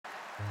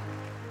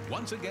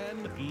Once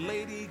again,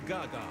 Lady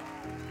Gaga.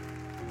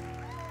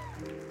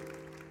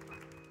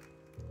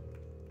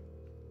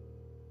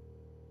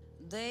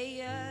 Des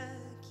yeux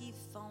qui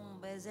font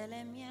baiser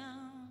les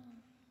miens,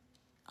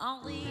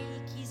 Henri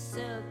qui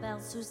se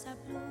perd sous sa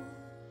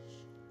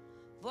blouche.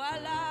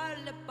 Voilà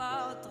le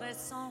portrait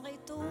sans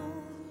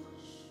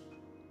retouche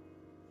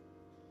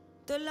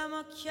de l'homme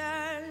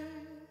auquel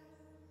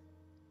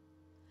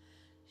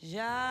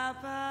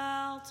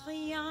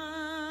j'appartiens.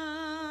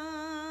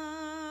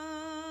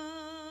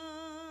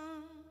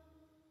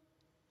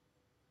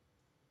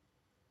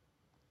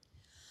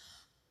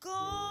 Quand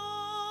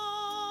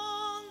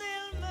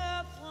il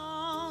me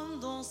prend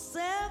dans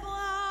ses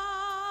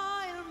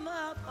bras, il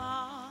me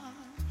parle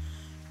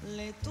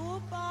les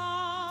tout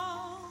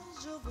bas,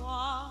 je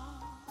vois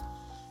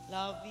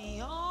la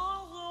vie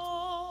en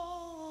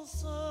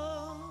rose.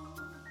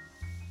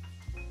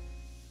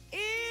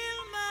 Il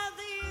m'a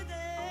dit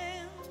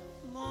des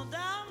mots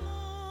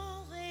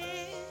d'amour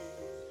et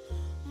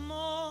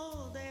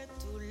mots de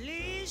tous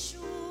les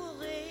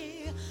jours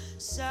et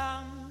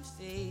ça me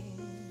fait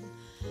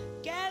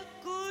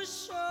quelque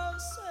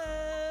chose.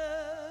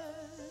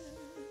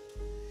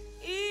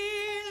 Il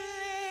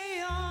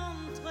est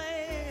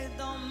entré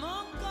dans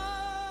mon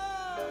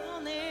corps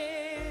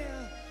né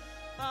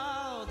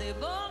par des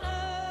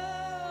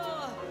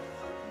bonheurs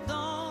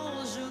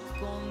dont je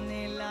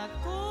connais la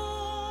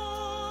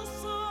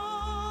cause.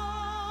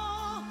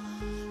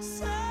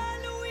 C'est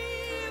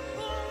lui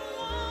pour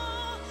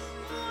moi,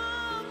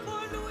 moi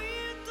pour lui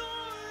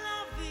dans la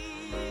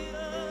vie.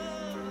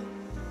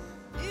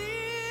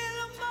 Il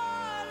me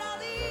l'a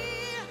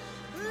dit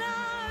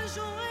la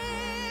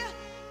journée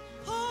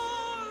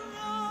pour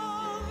la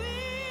vie.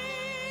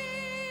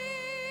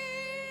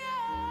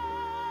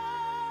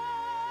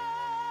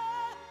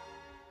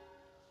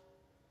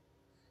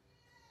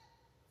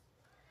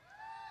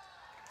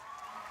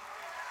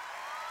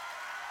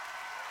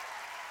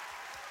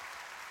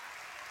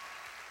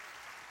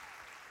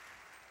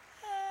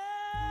 Et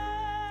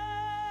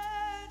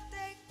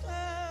dès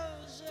que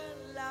je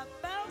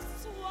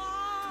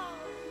l'aperçois,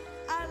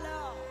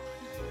 alors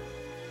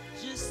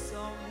je sens en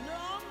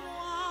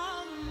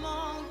moi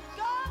mon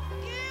corps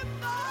qui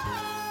bat.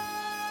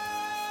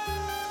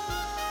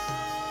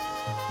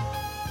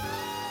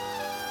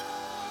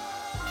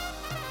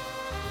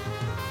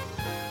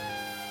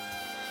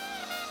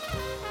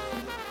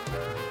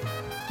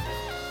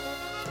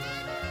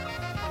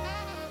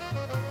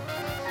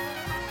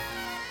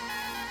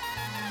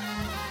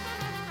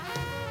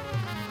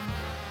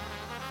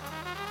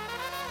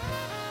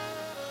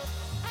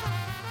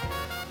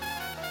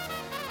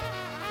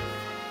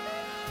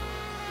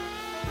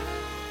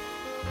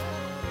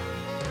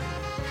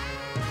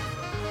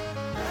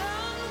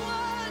 And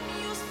when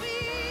you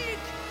speak,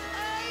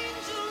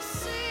 angels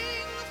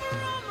sing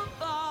from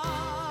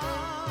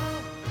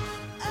above.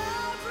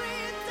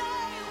 Every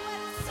day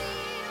when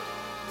seen,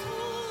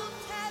 tout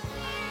est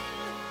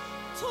in,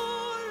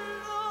 tout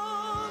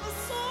love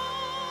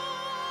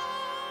songs.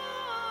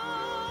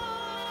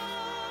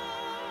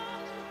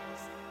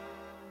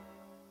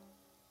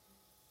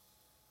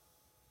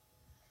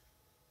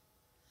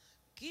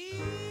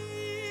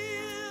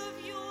 Give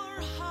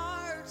your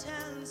heart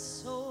and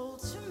soul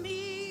to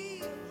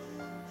me,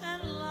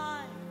 and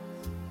life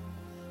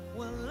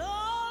will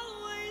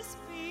always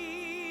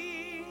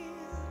be.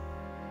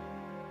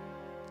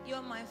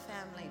 You're my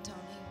family,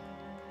 Tony.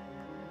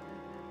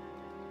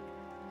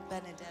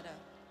 Benedetto.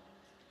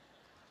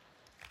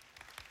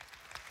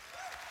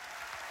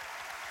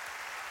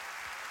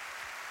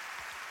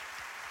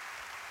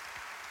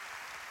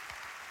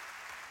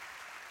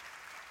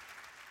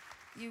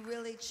 You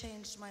really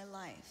changed my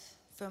life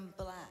from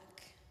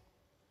black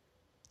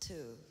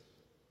to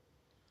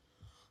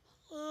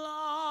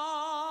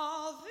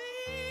la vie.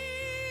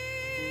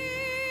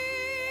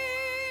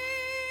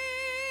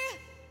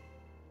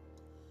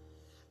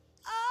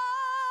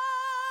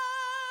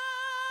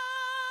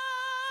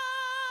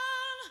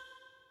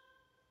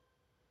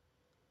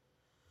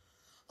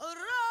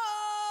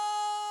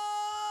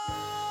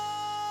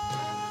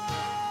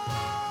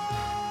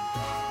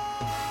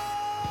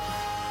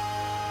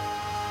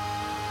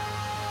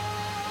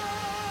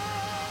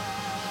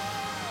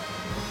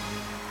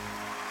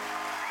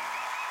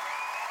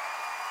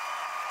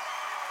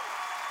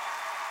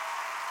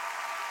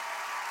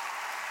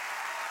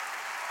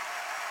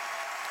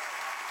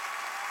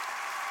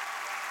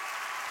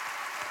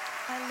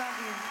 I love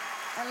you.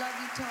 I love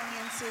you, Tony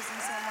and Susan,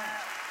 so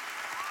much.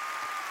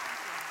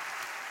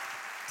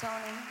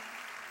 Tony,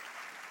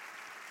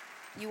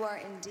 you are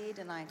indeed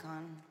an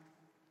icon.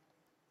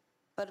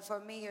 But for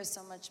me, you're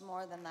so much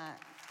more than that.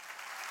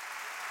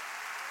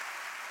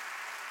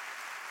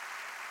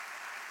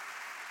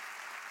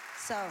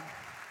 So,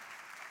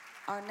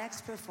 our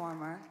next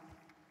performer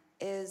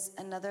is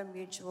another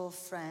mutual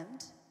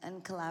friend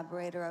and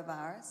collaborator of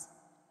ours.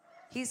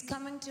 He's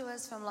coming to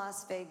us from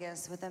Las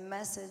Vegas with a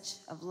message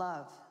of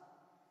love.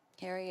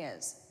 Here he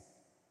is,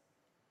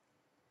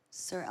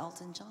 Sir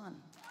Elton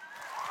John.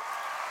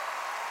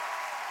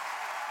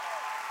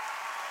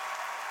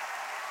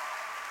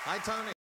 Hi, Tony.